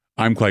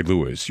I'm Clyde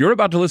Lewis. You're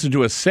about to listen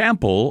to a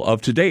sample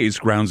of today's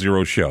Ground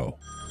Zero show.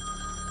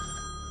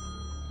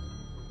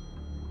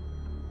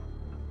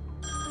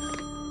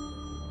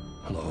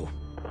 Hello?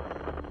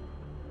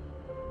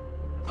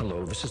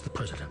 Hello, this is the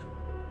President.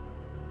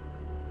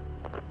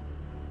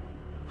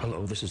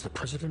 Hello, this is the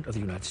President of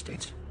the United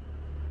States.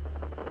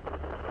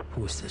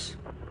 Who is this?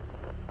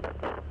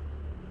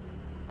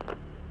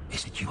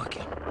 Is it you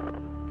again?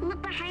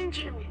 Look behind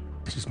you.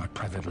 This is my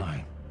private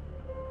line.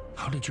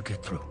 How did you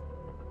get through?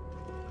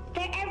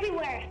 They're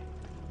everywhere.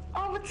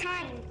 All the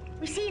time.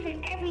 We see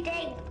them every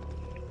day.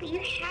 But you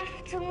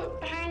have to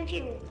look behind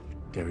you.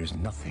 There is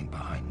nothing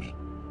behind me.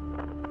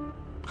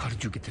 How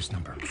did you get this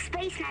number? The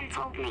spaceman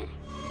told me.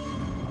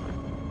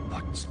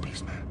 What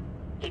spaceman?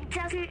 It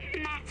doesn't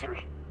matter.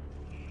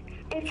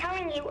 I'm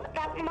telling you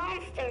about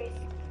monsters.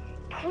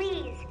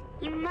 Please,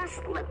 you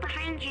must look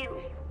behind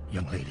you.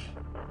 Young lady,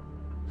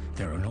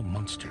 there are no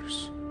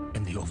monsters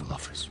in the Oval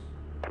Office.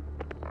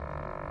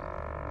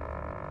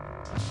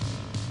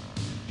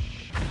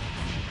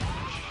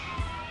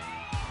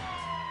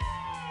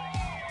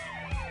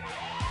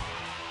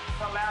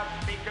 The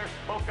loudspeaker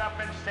spoke up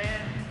and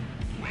said,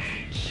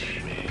 "Wait,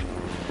 Jimmy."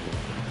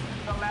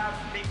 The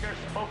loudspeaker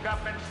spoke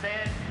up and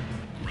said,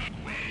 "Wait,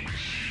 Jimmy."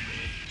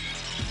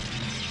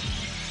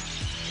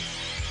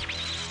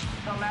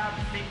 The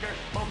loudspeaker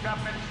spoke up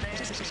and said,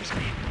 "Wait,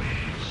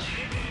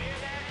 Jimmy."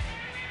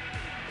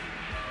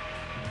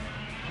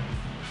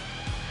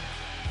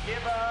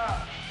 Give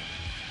up.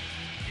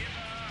 Give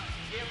up.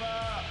 Give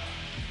up.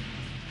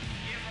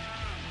 Give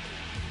up.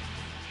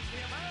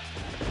 Give up.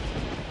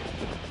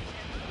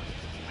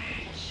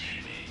 Wait,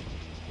 Jimmy.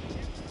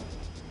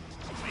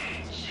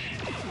 Wait,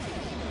 Jimmy.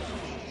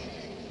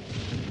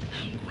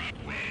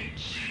 Wait,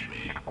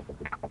 Jimmy.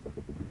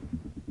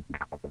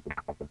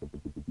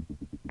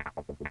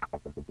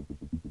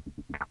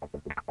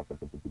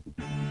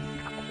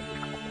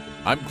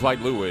 I'm Clyde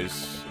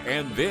Lewis,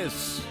 and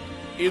this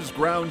is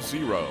Ground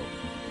Zero.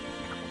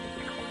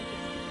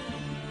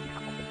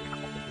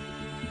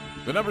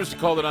 The numbers to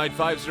call tonight,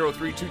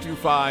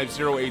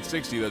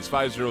 503-225-0860. That's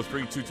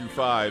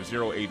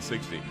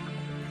 503-225-0860.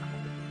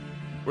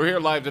 We're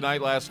here live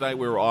tonight. Last night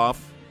we were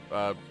off.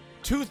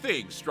 Two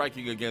things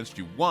striking against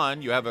you.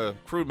 One, you have a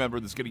crew member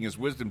that's getting his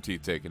wisdom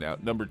teeth taken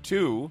out. Number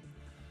two,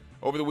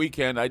 over the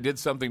weekend I did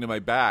something to my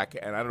back,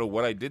 and I don't know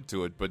what I did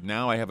to it, but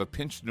now I have a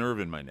pinched nerve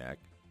in my neck.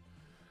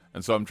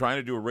 And so I'm trying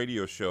to do a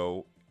radio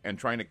show and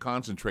trying to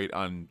concentrate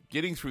on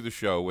getting through the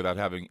show without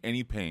having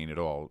any pain at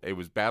all. It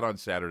was bad on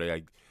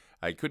Saturday.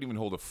 I couldn't even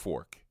hold a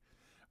fork.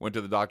 Went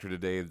to the doctor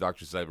today. The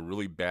doctor said I have a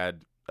really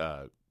bad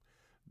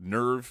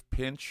nerve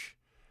pinch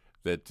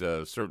that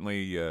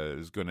certainly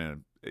is going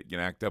to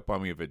act up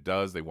on me if it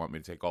does. They want me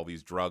to take all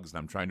these drugs, and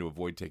I'm trying to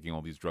avoid taking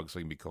all these drugs so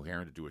I can be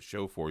coherent to do a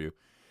show for you.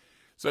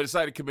 So I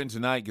decided to come in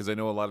tonight because I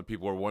know a lot of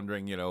people are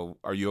wondering,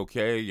 are you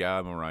okay? Yeah,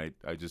 I'm all right.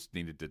 I just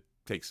needed to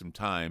take some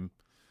time.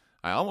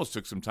 I almost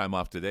took some time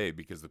off today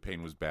because the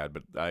pain was bad,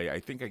 but I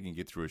think I can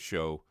get through a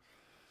show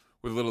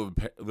with a little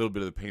bit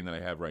of the pain that I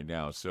have right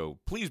now. So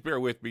please bear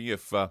with me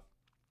if, I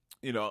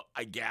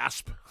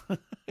gasp.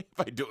 If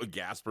I do a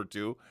gasp or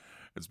two,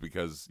 it's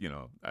because,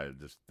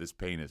 this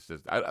pain is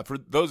just, for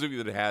those of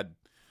you that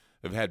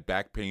have had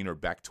back pain or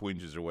back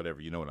twinges or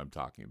whatever, you know what I'm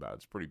talking about.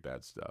 It's pretty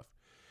bad stuff.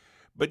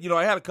 But,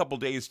 I had a couple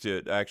days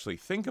to actually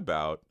think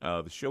about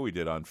the show we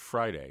did on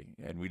Friday,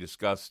 and we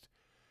discussed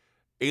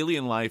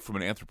alien life from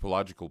an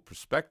anthropological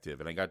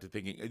perspective. And I got to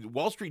thinking,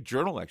 Wall Street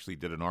Journal actually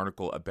did an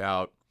article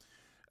about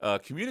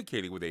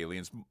communicating with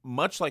aliens,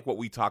 much like what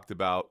we talked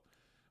about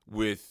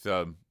with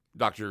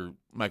Dr.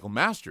 Michael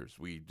Masters.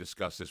 We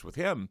discussed this with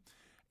him,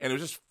 and it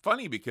was just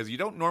funny because you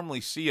don't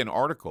normally see an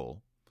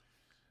article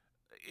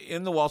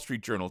in the Wall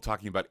Street Journal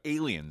talking about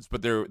aliens,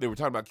 but they were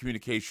talking about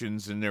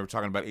communications, and they were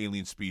talking about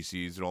alien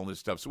species and all this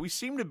stuff. So we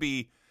seem to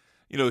be,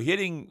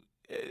 hitting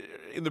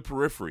in the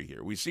periphery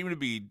here. We seem to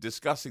be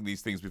discussing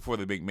these things before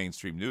they make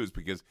mainstream news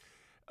because,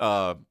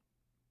 I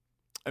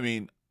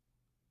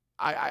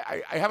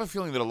have a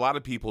feeling that a lot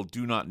of people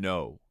do not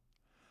know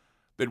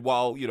that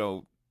while,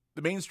 the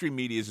mainstream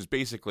media is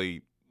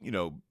basically,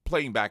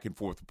 playing back and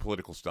forth with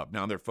political stuff.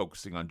 Now they're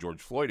focusing on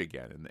George Floyd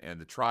again and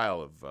the trial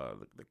of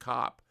the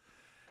cop.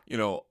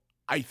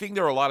 I think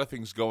there are a lot of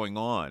things going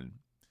on.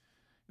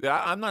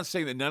 I'm not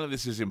saying that none of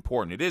this is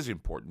important. It is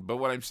important. But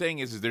what I'm saying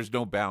is there's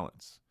no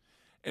balance.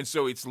 And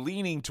so it's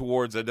leaning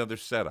towards another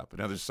setup,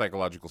 another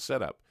psychological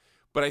setup.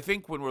 But I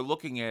think when we're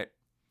looking at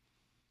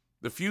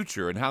the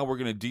future and how we're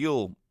going to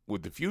deal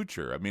with the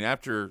future,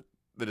 after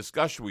the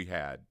discussion we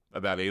had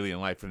about alien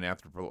life from an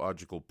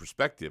anthropological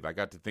perspective, I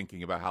got to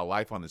thinking about how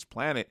life on this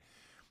planet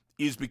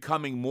is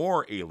becoming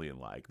more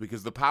alien-like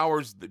because the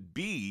powers that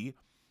be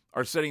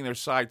are setting their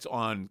sights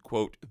on,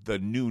 quote, the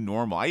new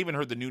normal. I even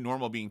heard the new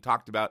normal being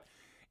talked about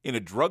in a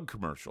drug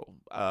commercial.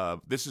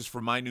 This is for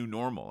my new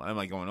normal. And I'm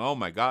like going, oh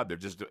my God,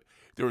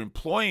 they're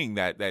employing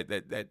that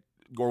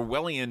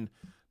Orwellian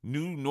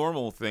new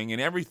normal thing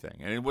and everything.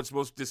 And what's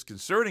most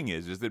disconcerting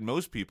is that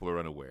most people are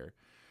unaware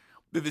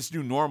that this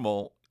new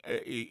normal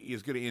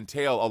is going to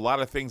entail a lot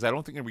of things I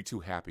don't think they're going to be too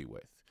happy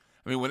with.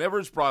 I mean, whenever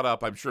it's brought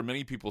up, I'm sure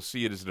many people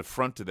see it as an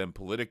affront to them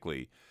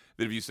politically.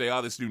 That if you say,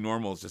 oh, this new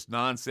normal is just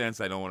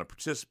nonsense, I don't want to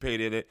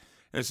participate in it.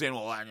 And they're saying,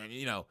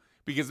 well,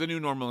 because the new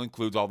normal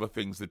includes all the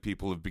things that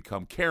people have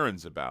become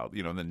Karens about,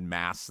 and then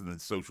masks and then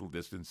social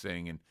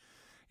distancing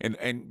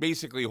and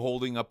basically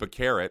holding up a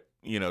carrot,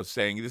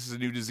 saying this is a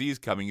new disease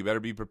coming. You better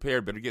be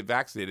prepared, better get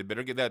vaccinated,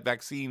 better get that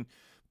vaccine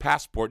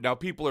passport. Now,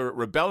 people are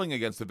rebelling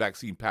against the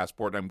vaccine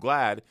passport, and I'm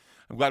glad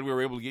we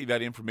were able to get you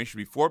that information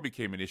before it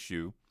became an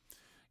issue.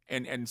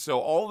 And so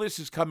all this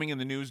is coming in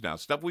the news now,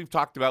 stuff we've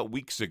talked about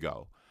weeks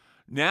ago.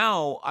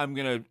 Now I'm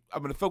gonna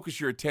focus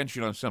your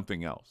attention on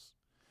something else.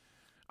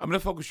 I'm going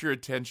to focus your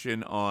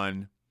attention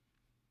on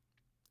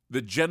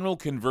the general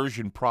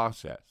conversion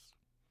process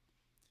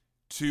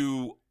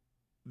to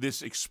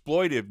this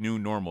exploitive new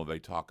normal they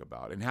talk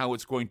about and how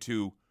it's going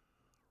to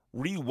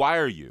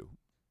rewire you.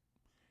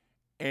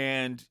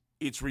 And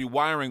it's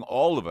rewiring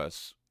all of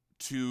us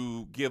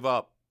to give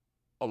up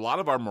a lot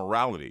of our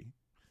morality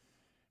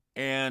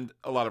and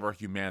a lot of our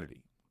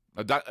humanity.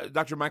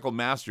 Dr. Michael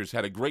Masters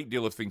had a great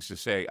deal of things to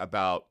say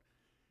about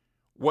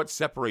what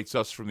separates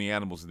us from the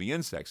animals and the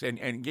insects,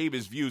 and gave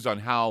his views on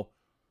how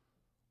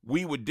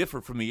we would differ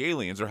from the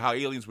aliens, or how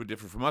aliens would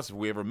differ from us if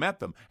we ever met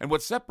them. And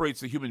what separates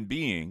the human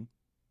being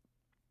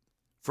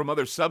from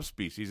other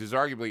subspecies is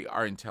arguably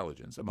our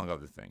intelligence, among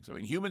other things. I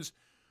mean, humans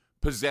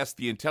possess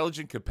the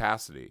intelligent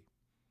capacity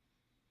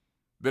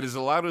that has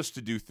allowed us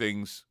to do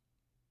things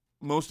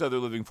most other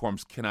living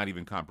forms cannot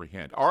even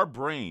comprehend. Our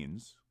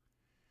brains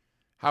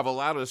have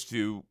allowed us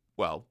to,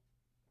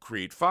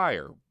 create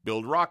fire,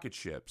 build rocket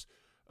ships,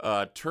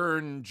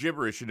 turn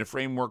gibberish into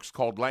frameworks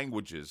called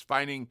languages,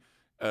 finding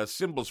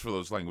symbols for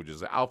those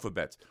languages,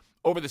 alphabets.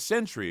 Over the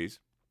centuries,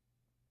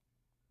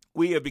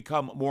 we have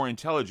become more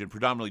intelligent,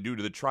 predominantly due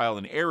to the trial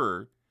and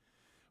error,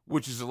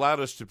 which has allowed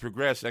us to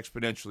progress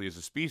exponentially as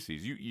a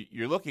species.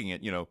 You're looking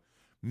at,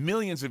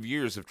 millions of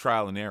years of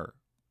trial and error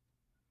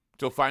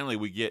until finally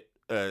we get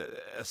a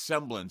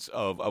semblance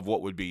of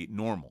what would be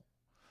normal.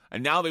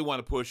 And now they want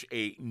to push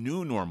a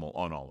new normal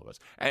on all of us.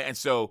 And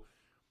so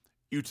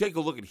you take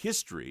a look at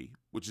history,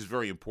 which is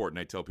very important.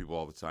 I tell people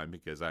all the time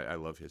because I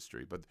love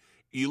history. But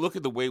you look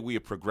at the way we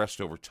have progressed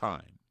over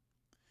time.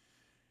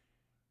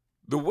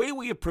 The way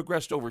we have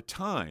progressed over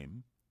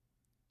time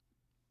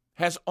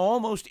has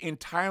almost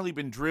entirely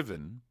been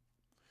driven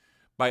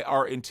by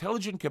our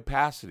intelligent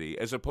capacity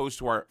as opposed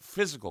to our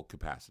physical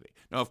capacity.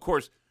 Now, of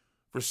course,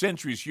 for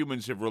centuries,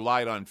 humans have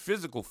relied on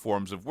physical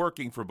forms of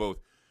working for both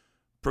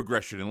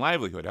progression and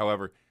livelihood.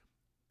 However,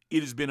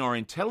 it has been our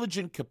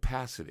intelligent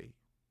capacity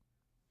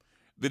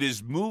that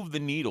has moved the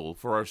needle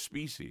for our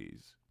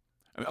species.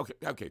 I mean,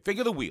 okay, think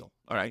of the wheel,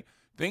 all right?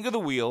 Think of the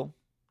wheel,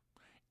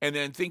 and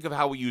then think of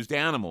how we used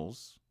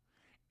animals,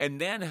 and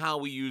then how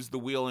we used the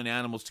wheel and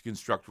animals to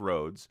construct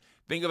roads.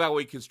 Think of how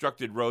we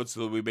constructed roads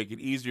so that we make it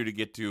easier to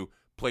get to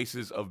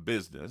places of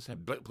business.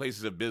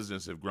 Places of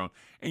business have grown.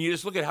 And you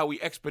just look at how we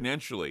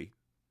exponentially,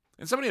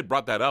 and somebody had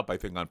brought that up, I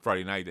think, on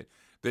Friday night,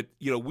 that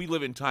we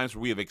live in times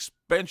where we have it's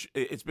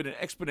been an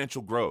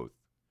exponential growth.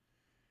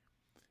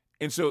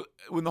 And so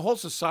when the whole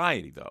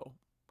society, though,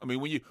 I mean,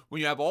 when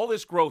you have all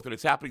this growth and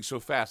it's happening so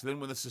fast, then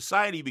when the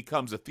society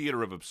becomes a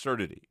theater of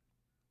absurdity,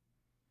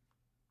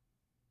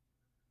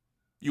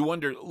 you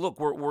wonder, look,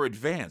 we're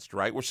advanced,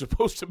 right? We're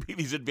supposed to be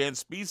these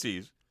advanced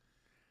species.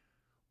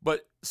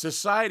 But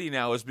society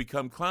now has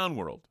become clown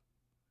world.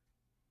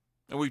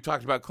 And we've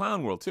talked about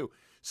clown world, too.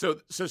 So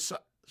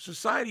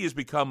society has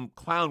become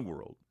clown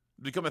world,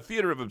 become a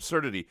theater of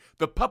absurdity.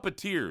 The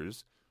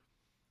puppeteers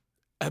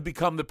have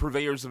become the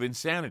purveyors of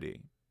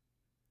insanity.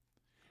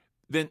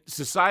 Then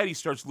society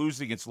starts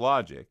losing its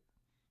logic,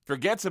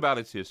 forgets about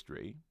its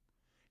history,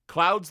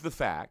 clouds the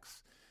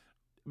facts,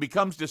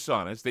 becomes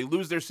dishonest. They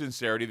lose their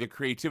sincerity, their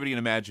creativity, and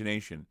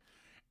imagination.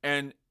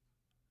 And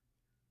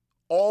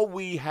all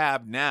we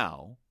have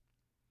now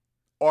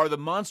are the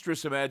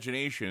monstrous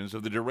imaginations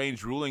of the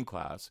deranged ruling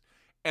class,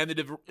 and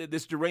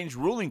this deranged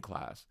ruling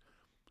class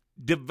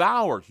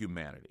devour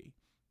humanity.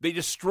 They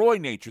destroy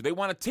nature. They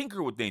want to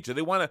tinker with nature.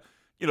 They want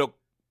to,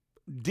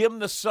 dim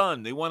the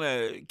sun. They want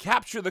to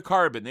capture the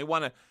carbon. They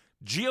want to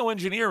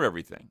geoengineer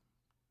everything.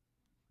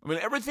 I mean,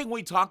 everything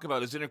we talk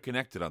about is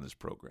interconnected on this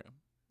program.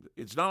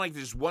 It's not like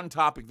there's one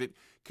topic that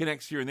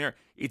connects here and there.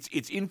 It's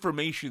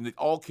information that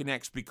all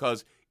connects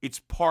because it's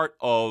part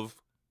of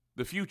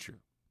the future.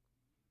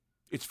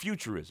 It's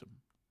futurism.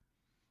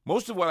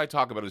 Most of what I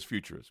talk about is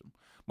futurism.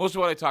 Most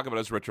of what I talk about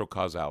is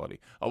retrocausality.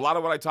 A lot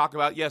of what I talk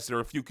about, yes, there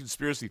are a few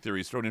conspiracy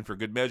theories thrown in for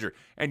good measure.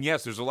 And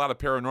yes, there's a lot of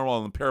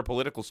paranormal and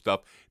parapolitical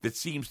stuff that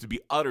seems to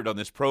be uttered on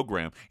this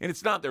program. And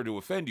it's not there to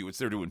offend you. It's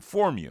there to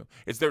inform you.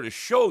 It's there to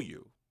show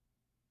you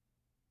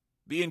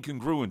the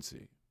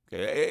incongruency.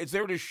 Okay? It's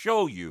there to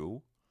show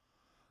you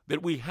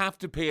that we have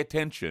to pay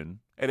attention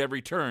at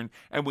every turn,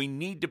 and we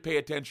need to pay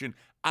attention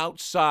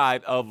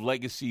outside of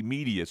legacy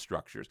media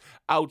structures,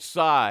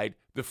 outside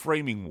the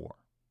framing war.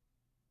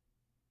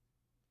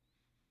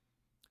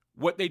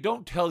 What they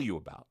don't tell you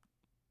about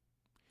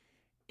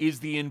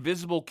is the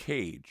invisible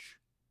cage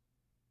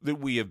that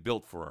we have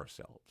built for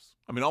ourselves.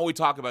 I mean, all we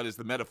talk about is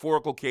the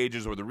metaphorical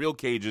cages or the real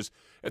cages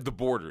at the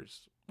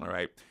borders, all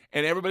right?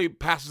 And everybody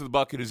passes the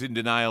buck and is in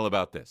denial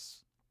about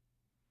this.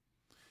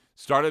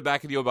 Started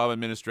back in the Obama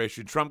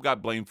administration. Trump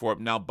got blamed for it.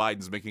 Now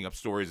Biden's making up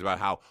stories about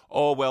how,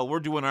 oh, well,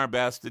 we're doing our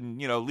best and,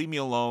 leave me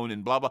alone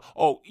and blah, blah.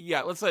 Oh,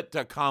 yeah, let's let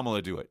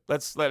Kamala do it.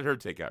 Let's let her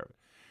take care of it.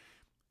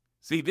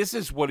 See, this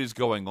is what is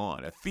going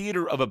on. A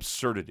theater of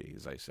absurdity,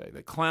 as I say.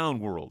 The clown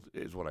world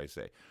is what I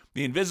say.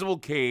 The invisible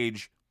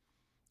cage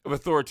of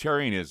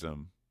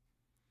authoritarianism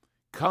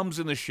comes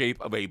in the shape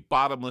of a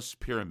bottomless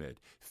pyramid.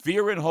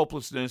 Fear and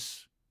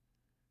hopelessness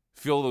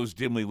fill those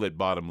dimly lit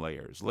bottom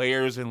layers.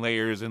 Layers and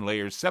layers and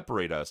layers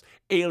separate us,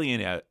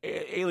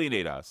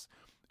 alienate us,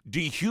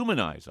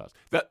 dehumanize us.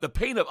 The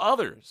pain of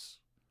others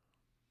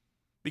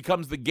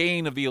becomes the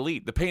gain of the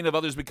elite. The pain of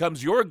others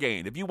becomes your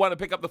gain. If you want to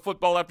pick up the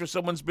football after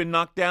someone's been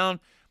knocked down,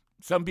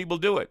 some people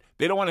do it.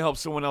 They don't want to help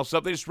someone else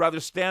up. They just rather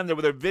stand there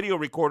with their video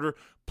recorder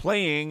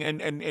playing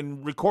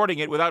and recording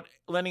it without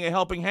lending a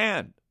helping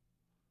hand.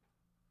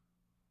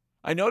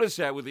 I noticed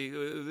that with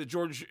the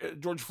George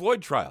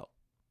Floyd trial.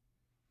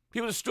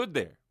 People just stood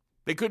there.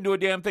 They couldn't do a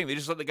damn thing. They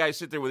just let the guy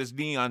sit there with his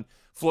knee on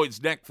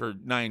Floyd's neck for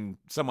 9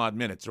 some odd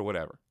minutes or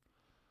whatever.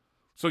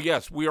 So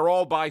yes, we are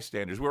all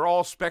bystanders. We're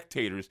all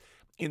spectators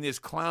in this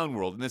clown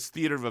world, in this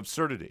theater of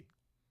absurdity.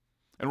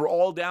 And we're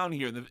all down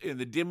here in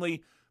the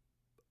dimly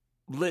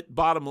lit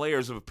bottom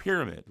layers of a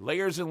pyramid,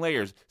 layers and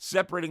layers,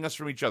 separating us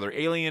from each other,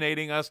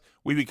 alienating us.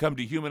 We become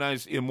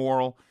dehumanized,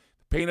 immoral.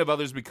 The pain of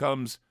others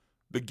becomes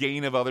the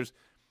gain of others.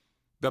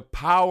 The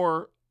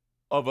power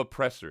of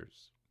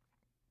oppressors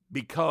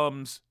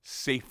becomes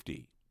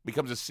safety,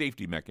 becomes a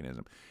safety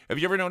mechanism. Have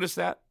you ever noticed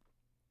that?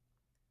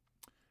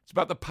 It's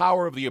about the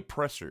power of the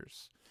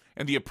oppressors.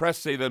 And the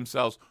oppressed say to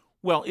themselves,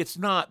 well, it's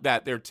not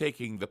that they're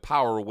taking the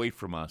power away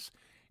from us.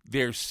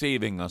 They're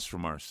saving us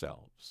from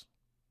ourselves.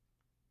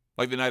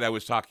 Like the night I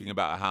was talking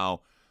about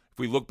how if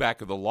we look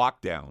back at the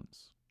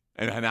lockdowns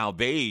and how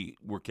they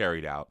were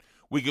carried out,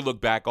 we could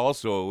look back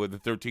also with the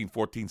 13th,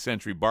 14th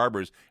century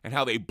barbers and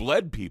how they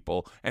bled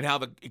people and how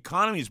the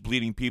economy is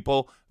bleeding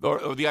people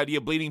or the idea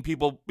of bleeding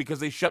people because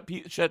they shut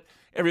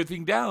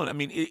everything down. I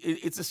mean,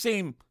 it's the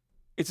same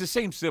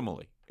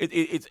simile.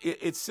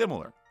 It's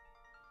similar.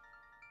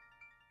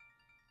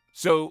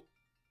 So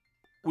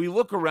we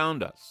look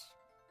around us,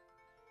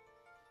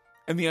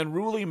 and the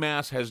unruly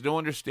mass has no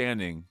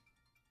understanding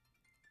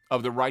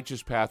of the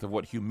righteous path of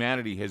what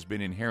humanity has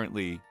been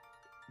inherently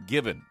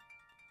given,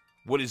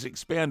 what is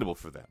expandable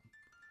for them.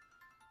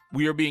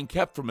 We are being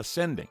kept from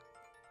ascending.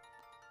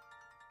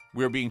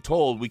 We are being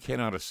told we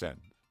cannot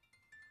ascend.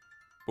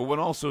 But one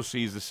also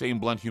sees the same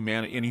blunt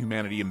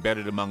inhumanity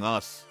embedded among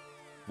us.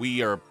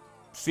 We are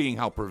seeing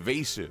how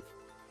pervasive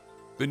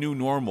the new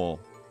normal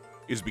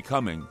is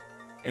becoming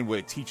and what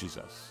it teaches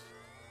us.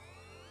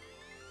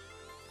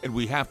 And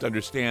we have to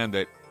understand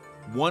that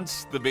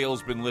once the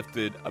veil's been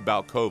lifted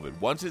about COVID,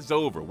 once it's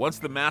over, once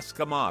the masks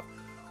come off,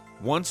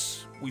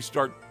 once we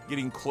start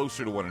getting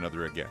closer to one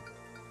another again,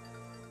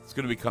 it's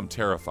going to become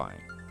terrifying.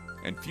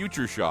 And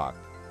future shock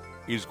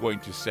is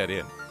going to set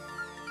in.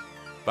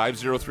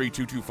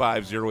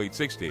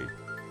 503-225-0860.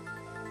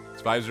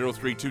 It's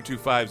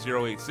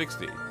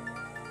 503-225-0860.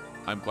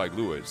 I'm Clyde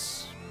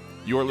Lewis.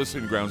 You're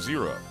listening to Ground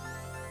Zero,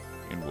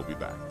 and we'll be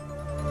back.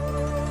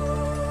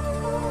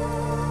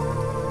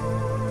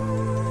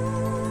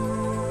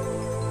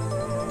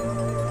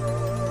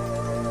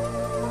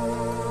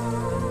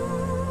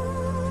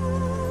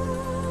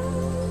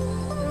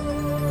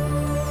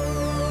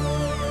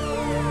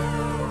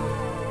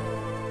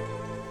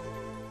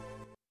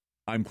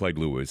 I'm Clyde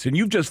Lewis, and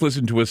you've just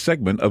listened to a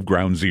segment of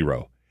Ground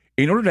Zero.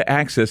 In order to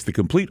access the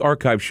complete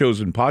archive shows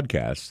and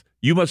podcasts,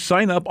 you must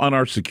sign up on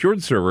our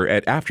secured server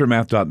at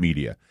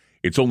aftermath.media.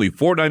 It's only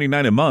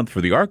 $4.99 a month for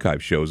the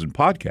archive shows and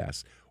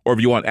podcasts. Or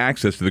if you want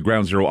access to the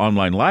Ground Zero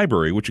online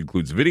library, which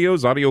includes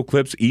videos, audio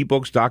clips,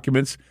 ebooks,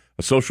 documents,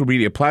 a social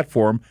media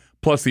platform,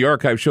 plus the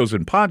archive shows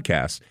and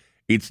podcasts,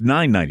 it's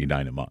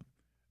 $9.99 a month.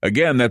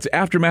 Again, that's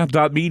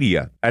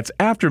aftermath.media. That's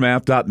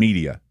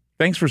aftermath.media.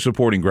 Thanks for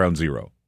supporting Ground Zero.